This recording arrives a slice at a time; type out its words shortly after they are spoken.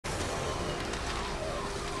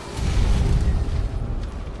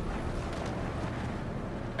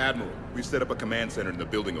Admiral, we've set up a command center in the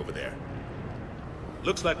building over there.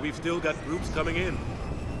 Looks like we've still got groups coming in.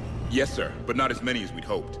 Yes, sir, but not as many as we'd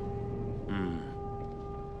hoped.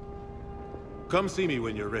 Come see me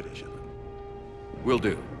when you're ready, Shepard. Will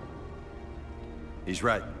do. He's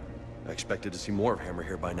right. I expected to see more of Hammer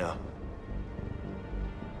here by now.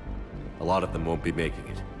 A lot of them won't be making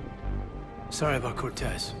it. Sorry about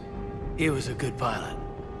Cortez. He was a good pilot.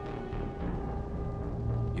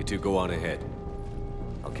 You two go on ahead.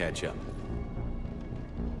 I'll catch up.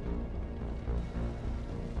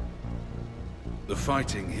 The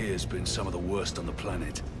fighting here's been some of the worst on the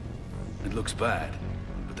planet. It looks bad,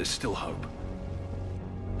 but there's still hope.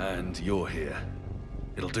 And you're here.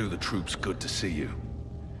 It'll do the troops good to see you.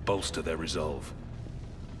 Bolster their resolve.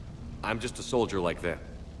 I'm just a soldier like them.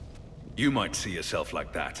 You might see yourself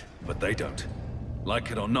like that, but they don't. Like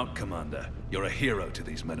it or not, Commander, you're a hero to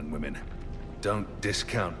these men and women. Don't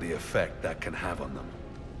discount the effect that can have on them.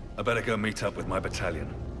 I better go meet up with my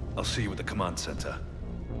battalion. I'll see you at the command center.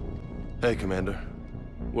 Hey, Commander.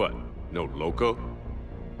 What? No loco?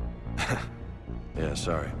 Yeah,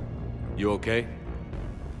 sorry. You okay?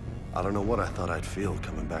 I don't know what I thought I'd feel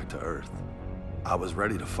coming back to Earth. I was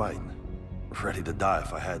ready to fight. Ready to die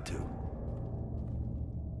if I had to.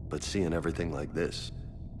 But seeing everything like this...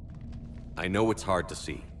 I know it's hard to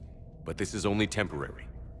see, but this is only temporary.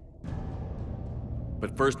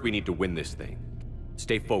 But first we need to win this thing.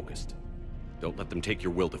 Stay focused. Don't let them take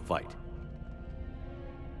your will to fight.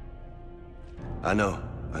 I know.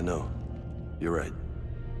 You're right.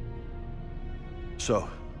 So,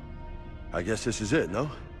 I guess this is it, no?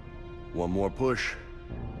 One more push.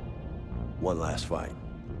 One last fight.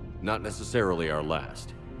 Not necessarily our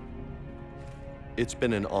last. It's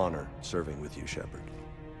been an honor serving with you, Shepard.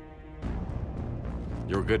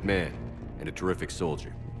 You're a good man, and a terrific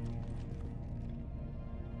soldier.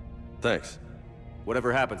 Thanks.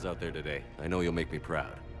 Whatever happens out there today, I know you'll make me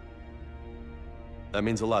proud. That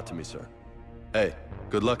means a lot to me, sir. Hey,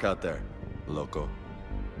 good luck out there, loco.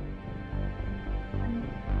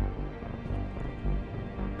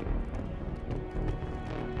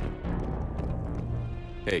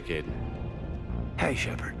 Hey, Kaidan. Hey,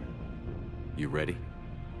 Shepard. You ready?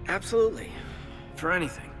 Absolutely. For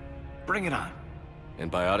anything. Bring it on.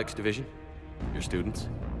 Antibiotics Division? Your students?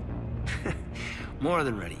 More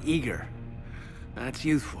than ready. Eager. That's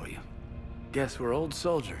youth for you. Guess we're old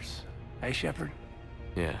soldiers. Hey, Shepard?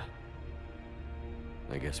 Yeah.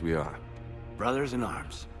 I guess we are. Brothers in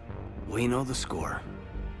arms. We know the score.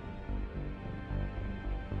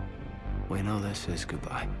 We know this is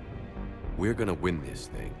goodbye. We're gonna win this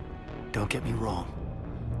thing. Don't get me wrong.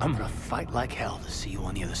 I'm gonna fight like hell to see you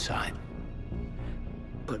on the other side.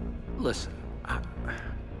 But listen,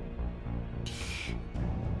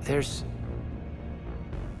 there's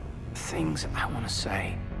things I want to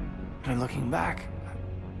say. And looking back,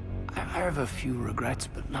 I have a few regrets,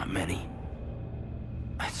 but not many.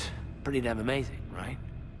 That's pretty damn amazing, right?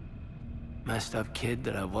 Messed up kid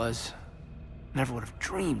that I was, never would have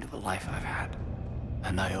dreamed of the life I've had.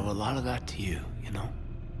 And I owe a lot of that to you, you know?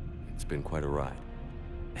 It's been quite a ride.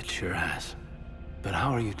 It sure has. But how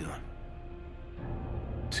are you doing?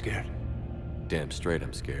 Scared? Damn straight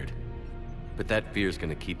I'm scared. But that fear's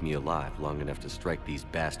gonna keep me alive long enough to strike these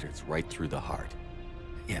bastards right through the heart.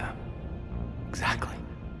 Yeah, exactly.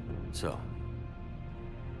 So,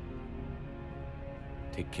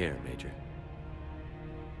 take care, Major.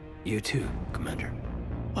 You too, Commander.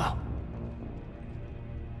 Well,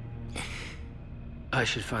 I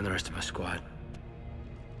should find the rest of my squad.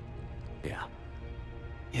 Yeah.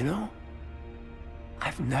 You know,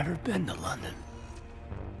 I've never been to London.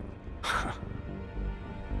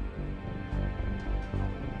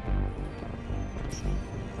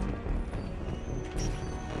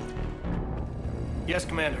 Yes,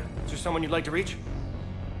 Commander. Is there someone you'd like to reach?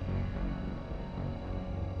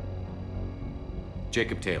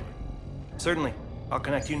 Jacob Taylor. Certainly. I'll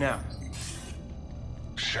connect you now.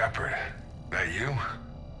 Shepard, that you?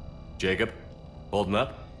 Jacob? Holding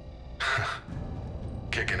up?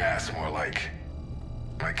 Kicking ass, more like.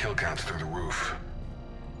 My kill count's through the roof.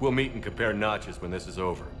 We'll meet and compare notches when this is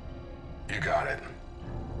over. You got it.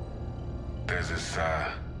 There's this,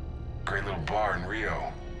 great little bar in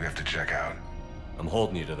Rio we have to check out. I'm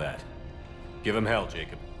holding you to that. Give him hell,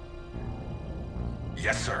 Jacob.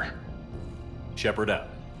 Yes, sir. Shepard out.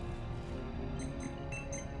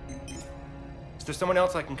 Is there someone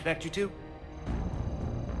else I can connect you to?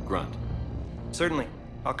 Grunt. Certainly.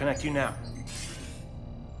 I'll connect you now.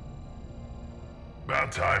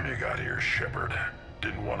 About time you got here, Shepard.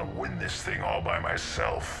 Didn't want to win this thing all by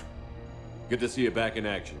myself. Good to see you back in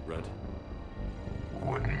action, Grunt.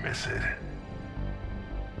 Wouldn't miss it.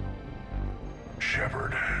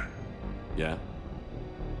 Shepard, Yeah?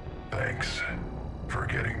 thanks for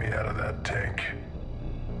getting me out of that tank.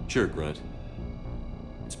 Sure, Grunt.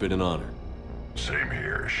 It's been an honor. Same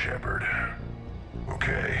here, Shepard.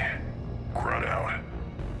 Okay, Grunt out.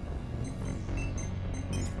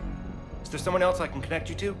 Is there someone else I can connect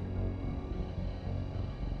you to?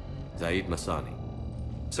 Zaid Masani.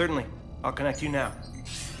 Certainly. I'll connect you now.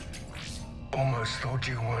 Almost thought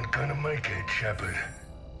you weren't gonna make it, Shepard.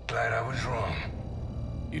 Glad I was wrong.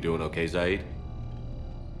 You doing okay, Zaid?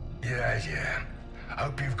 Yeah.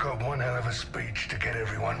 Hope you've got one hell of a speech to get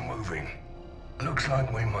everyone moving. Looks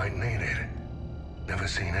like we might need it. Never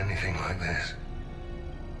seen anything like this.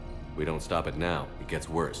 We don't stop it now, it gets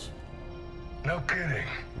worse. No kidding.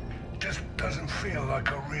 Just doesn't feel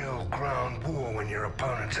like a real ground war when your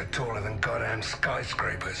opponents are taller than goddamn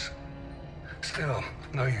skyscrapers. Still,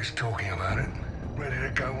 no use talking about it. Ready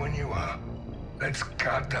to go when you are. Let's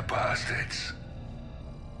gut the bastards.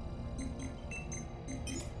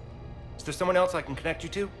 Is there someone else I can connect you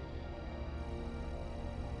to?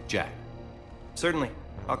 Jack. Certainly.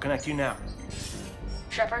 I'll connect you now.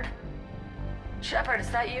 Shepard? Shepard, is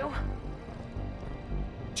that you?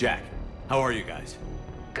 Jack, how are you guys?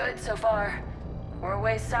 Good so far. We're a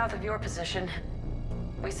ways south of your position.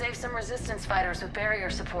 We saved some resistance fighters with barrier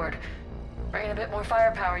support. Bringing a bit more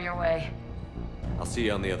firepower your way. I'll see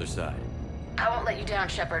you on the other side. I won't let you down,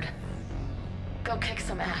 Shepard. Go kick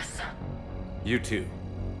some ass. You too.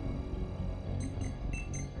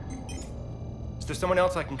 Is there someone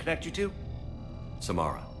else I can connect you to?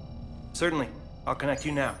 Samara. Certainly. I'll connect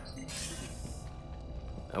you now.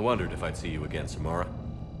 I wondered if I'd see you again, Samara.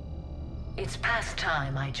 It's past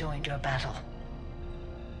time I joined your battle.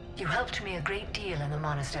 You helped me a great deal in the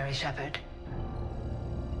monastery, Shepard.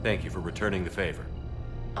 Thank you for returning the favor.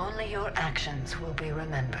 Only your actions will be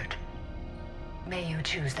remembered. May you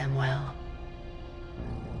choose them well.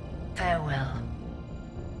 Farewell.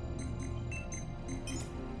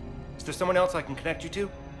 Is there someone else I can connect you to?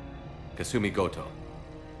 Kasumi Goto.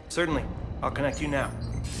 Certainly. I'll connect you now.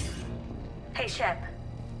 Hey, Shep.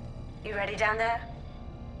 You ready down there?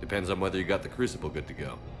 Depends on whether you got the crucible good to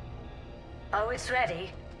go. Oh, it's ready.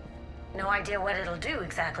 No idea what it'll do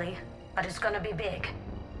exactly, but it's gonna be big.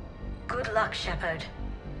 Good luck, Shepard.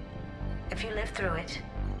 If you live through it,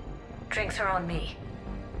 drinks are on me.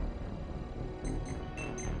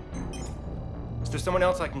 Is there someone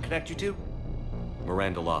else I can connect you to?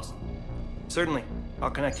 Miranda Lawson. Certainly. I'll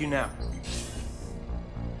connect you now.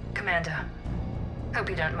 Commander, hope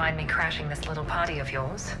you don't mind me crashing this little party of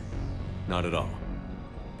yours. Not at all.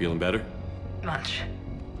 Feeling better? Much.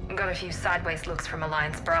 Got a few sideways looks from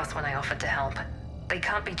Alliance brass when I offered to help. They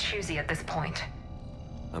can't be choosy at this point.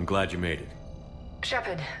 I'm glad you made it.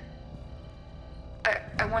 Shepard,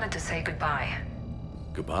 I wanted to say goodbye.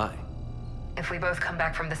 Goodbye. If we both come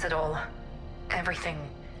back from this at all, everything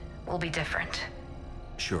will be different.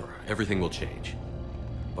 Sure, everything will change.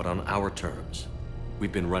 But on our terms.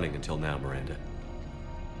 We've been running until now, Miranda.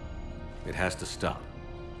 It has to stop.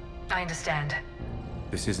 I understand.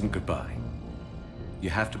 This isn't goodbye. You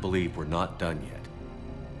have to believe we're not done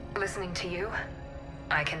yet. Listening to you,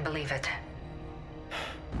 I can believe it.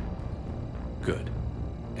 Good.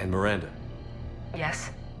 And Miranda, Yes,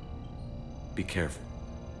 be careful.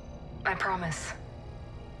 I promise.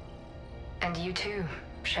 And you too,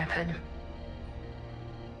 Shepard.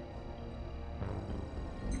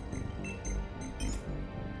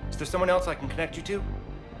 Is there someone else I can connect you to?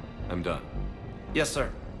 I'm done. Yes,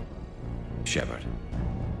 sir. Shepard.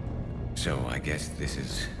 So I guess this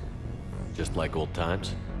is... Just like old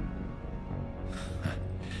times?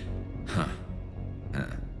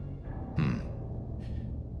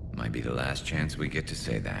 Might be the last chance we get to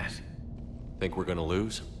say that. Think we're gonna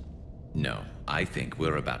lose? No, I think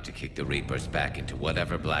we're about to kick the Reapers back into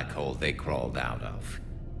whatever black hole they crawled out of.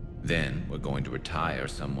 Then we're going to retire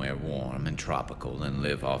somewhere warm and tropical and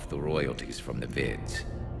live off the royalties from the vids.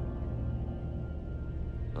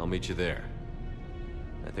 I'll meet you there.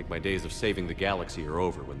 I think my days of saving the galaxy are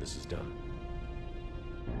over when this is done.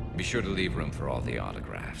 Be sure to leave room for all the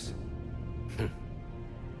autographs.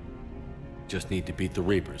 Just need to beat the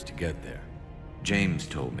Reapers to get there. James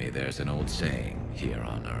told me there's an old saying here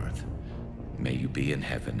on Earth. May you be in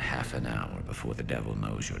heaven half an hour before the devil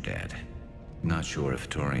knows you're dead. Not sure if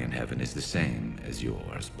Turian heaven is the same as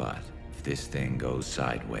yours, but if this thing goes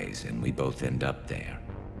sideways and we both end up there,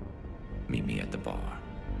 meet me at the bar.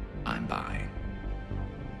 I'm buying.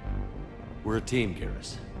 We're a team,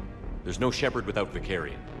 Garrus. There's no Shepard without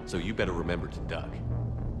Vicarion, so you better remember to duck.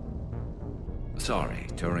 Sorry,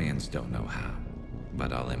 Turians don't know how,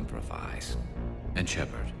 but I'll improvise. And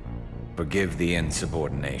Shepard, Forgive the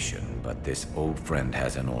insubordination, but this old friend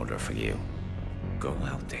has an order for you. Go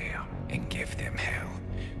out there and give them hell.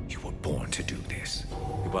 You were born to do this.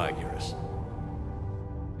 Goodbye, Garrus.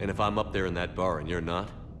 And if I'm up there in that bar and you're not,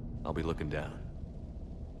 I'll be looking down.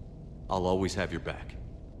 I'll always have your back.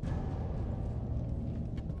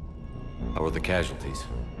 How are the casualties?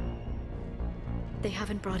 They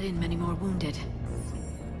haven't brought in many more wounded.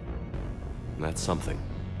 That's something.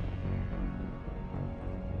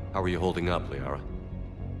 How are you holding up, Liara?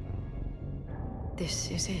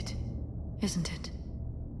 This is it, isn't it?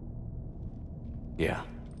 Yeah.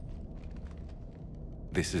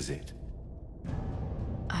 This is it.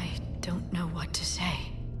 I don't know what to say.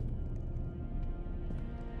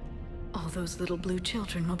 All those little blue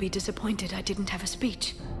children will be disappointed I didn't have a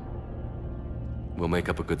speech. We'll make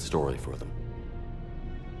up a good story for them.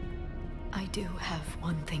 I do have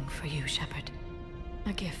one thing for you, Shepard.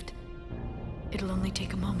 A gift. It'll only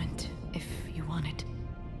take a moment, if you want it.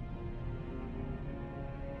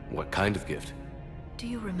 What kind of gift? Do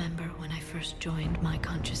you remember when I first joined my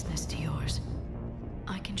consciousness to yours?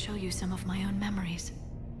 I can show you some of my own memories.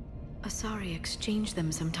 Asari exchange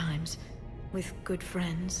them sometimes, with good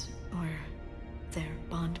friends, or their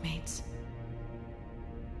bondmates.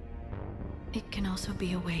 It can also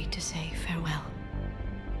be a way to say farewell.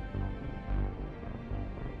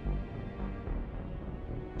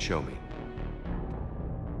 Show me.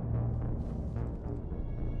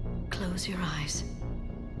 Close your eyes.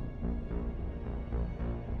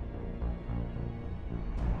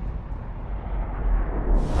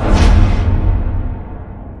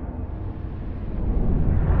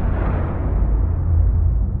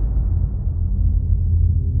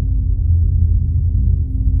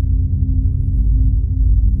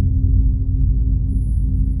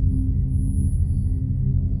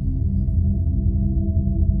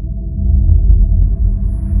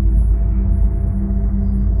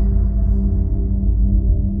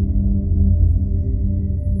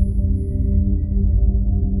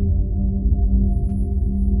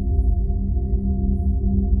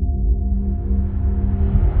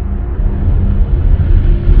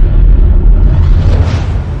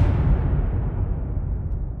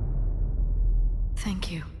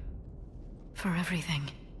 Thank you for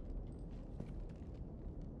everything.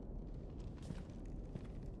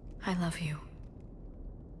 I love you.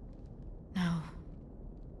 Now,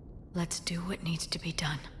 let's do what needs to be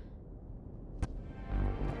done.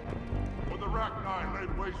 When the Rachni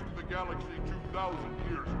laid waste to the galaxy 2,000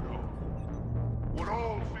 years ago, when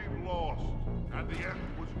all seemed lost and the end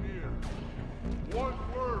was near, one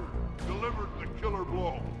word delivered the killer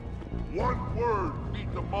blow. One word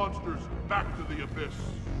beat the monsters back to the abyss.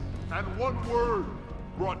 And one word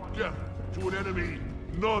brought death to an enemy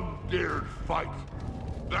none dared fight.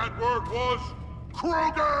 That word was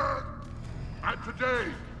Krogan! And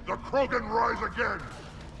today, the Krogan rise again.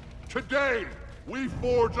 Today, we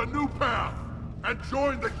forge a new path and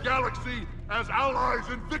join the galaxy as allies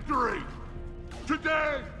in victory.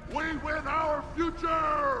 Today, we win our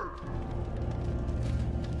future!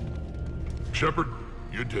 Shepard,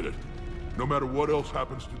 you did it. No matter what else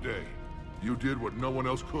happens today, you did what no one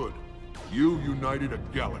else could. You united a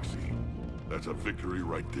galaxy. That's a victory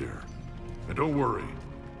right there. And don't worry,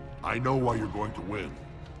 I know why you're going to win.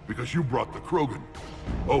 Because you brought the Krogan.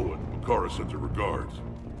 Oh, and Makara sends her regards.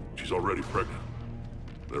 She's already pregnant.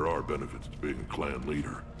 There are benefits to being a clan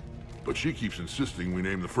leader. But she keeps insisting we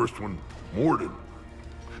name the first one Mordin.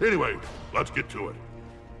 Anyway, let's get to it.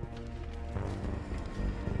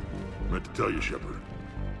 I meant to tell you, Shepard.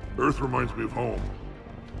 Earth reminds me of home.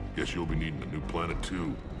 Guess you'll be needing a new planet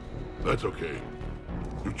too. That's okay.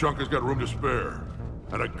 Tuchanka's got room to spare.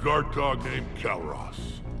 And a guard dog named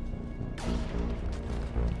Kalros.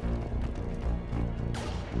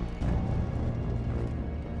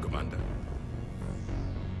 Commander.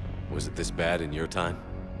 Was it this bad in your time?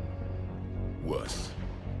 Worse.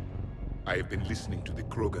 I have been listening to the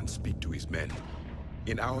Krogan speak to his men.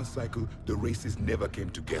 In our cycle, the races never came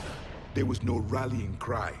together. There was no rallying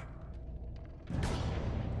cry.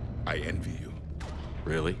 I envy you.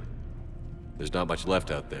 Really? There's not much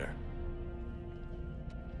left out there.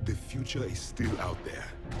 The future is still out there.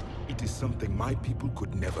 It is something my people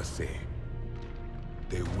could never say.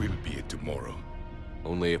 There will be a tomorrow.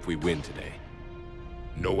 Only if we win today.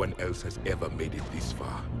 No one else has ever made it this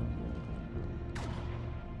far.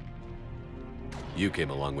 You came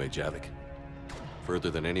a long way, Javik.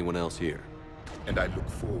 Further than anyone else here. And I look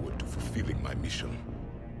forward to fulfilling my mission.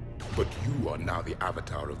 But you are now the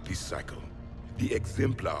avatar of this cycle. The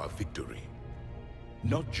exemplar of victory.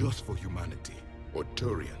 Not just for humanity, or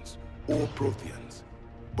Turians, or Protheans,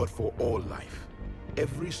 but for all life.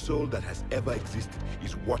 Every soul that has ever existed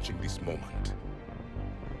is watching this moment.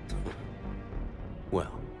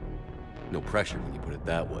 Well, no pressure when you put it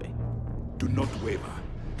that way. Do not waver.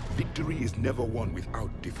 Victory is never won without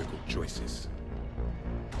difficult choices.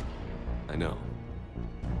 I know.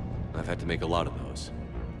 I've had to make a lot of those.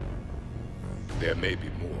 There may be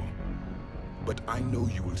more. But I know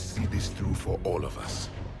you will see this through for all of us,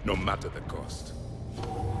 no matter the cost.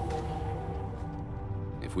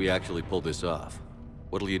 If we actually pull this off,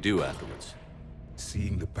 what'll you do afterwards?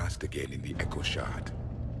 Seeing the past again in the Echo Shard,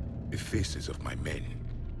 the faces of my men.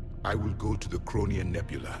 I will go to the Cronian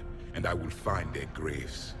Nebula, and I will find their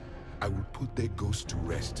graves. I will put their ghosts to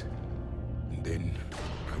rest, and then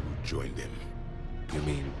I will join them. You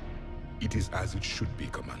mean? It is as it should be,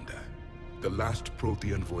 Commander. The last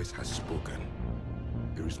Prothean voice has spoken.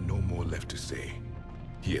 There is no more left to say.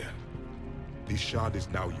 Here, this shard is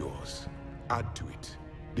now yours. Add to it.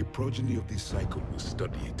 The progeny of this cycle will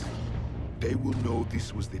study it. They will know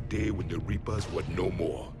this was the day when the Reapers were no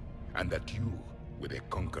more, and that you were their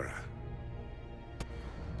conqueror.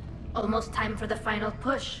 Almost time for the final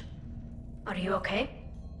push. Are you okay?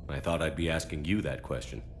 I thought I'd be asking you that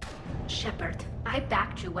question. Shepard, I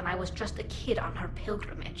backed you when I was just a kid on her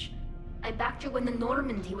pilgrimage. I backed you when the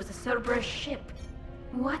Normandy was a Cerberus ship.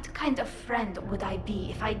 What kind of friend would I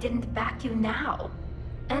be if I didn't back you now?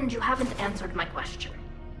 And you haven't answered my question.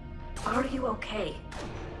 Are you okay?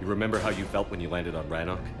 You remember how you felt when you landed on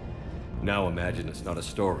Rannoch? Now imagine it's not a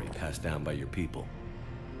story passed down by your people.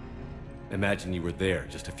 Imagine you were there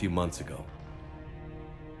just a few months ago.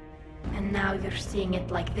 And now you're seeing it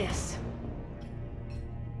like this.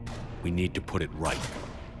 We need to put it right.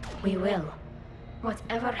 We will.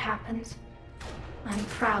 Whatever happens, I'm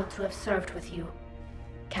proud to have served with you,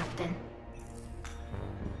 Captain.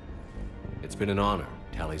 It's been an honor,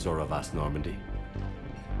 Tali'Zorah Vast Normandy.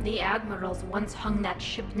 The Admirals once hung that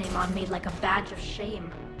ship name on me like a badge of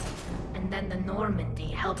shame. And then the Normandy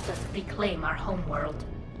helped us reclaim our homeworld.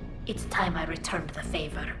 It's time I returned the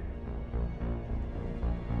favor.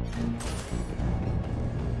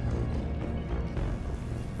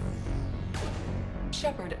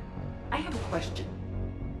 Shepard, I have a question.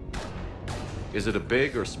 Is it a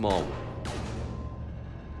big or small one?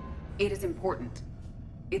 It is important.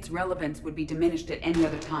 Its relevance would be diminished at any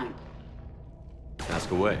other time.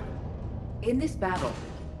 Ask away. In this battle,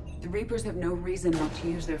 the Reapers have no reason not to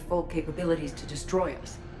use their full capabilities to destroy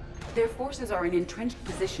us. Their forces are in entrenched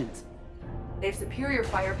positions. They have superior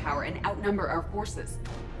firepower and outnumber our forces.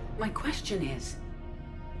 My question is,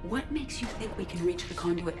 what makes you think we can reach the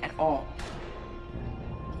conduit at all?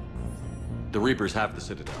 The Reapers have the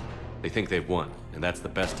Citadel. They think they've won, and that's the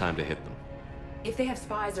best time to hit them. If they have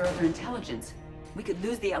spies or other intelligence, we could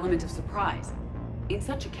lose the element of surprise. In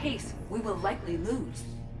such a case, we will likely lose.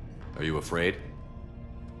 Are you afraid?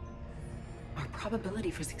 Our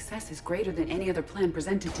probability for success is greater than any other plan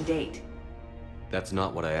presented to date. That's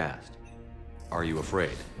not what I asked. Are you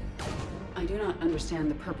afraid? I do not understand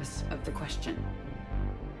the purpose of the question.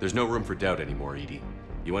 There's no room for doubt anymore, EDI.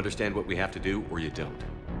 You understand what we have to do, or you don't.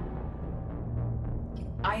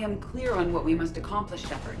 I am clear on what we must accomplish,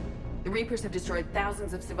 Shepard. The Reapers have destroyed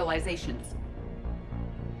thousands of civilizations.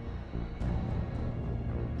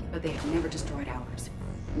 But they have never destroyed ours.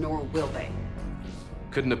 Nor will they.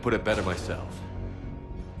 Couldn't have put it better myself.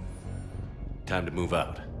 Time to move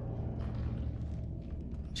out.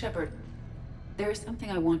 Shepard, there is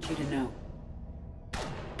something I want you to know.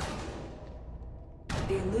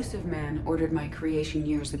 The Illusive Man ordered my creation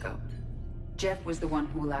years ago. Jeff was the one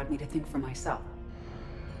who allowed me to think for myself.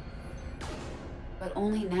 But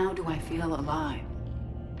only now do I feel alive.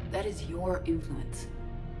 That is your influence.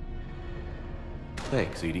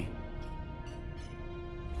 Thanks, EDI.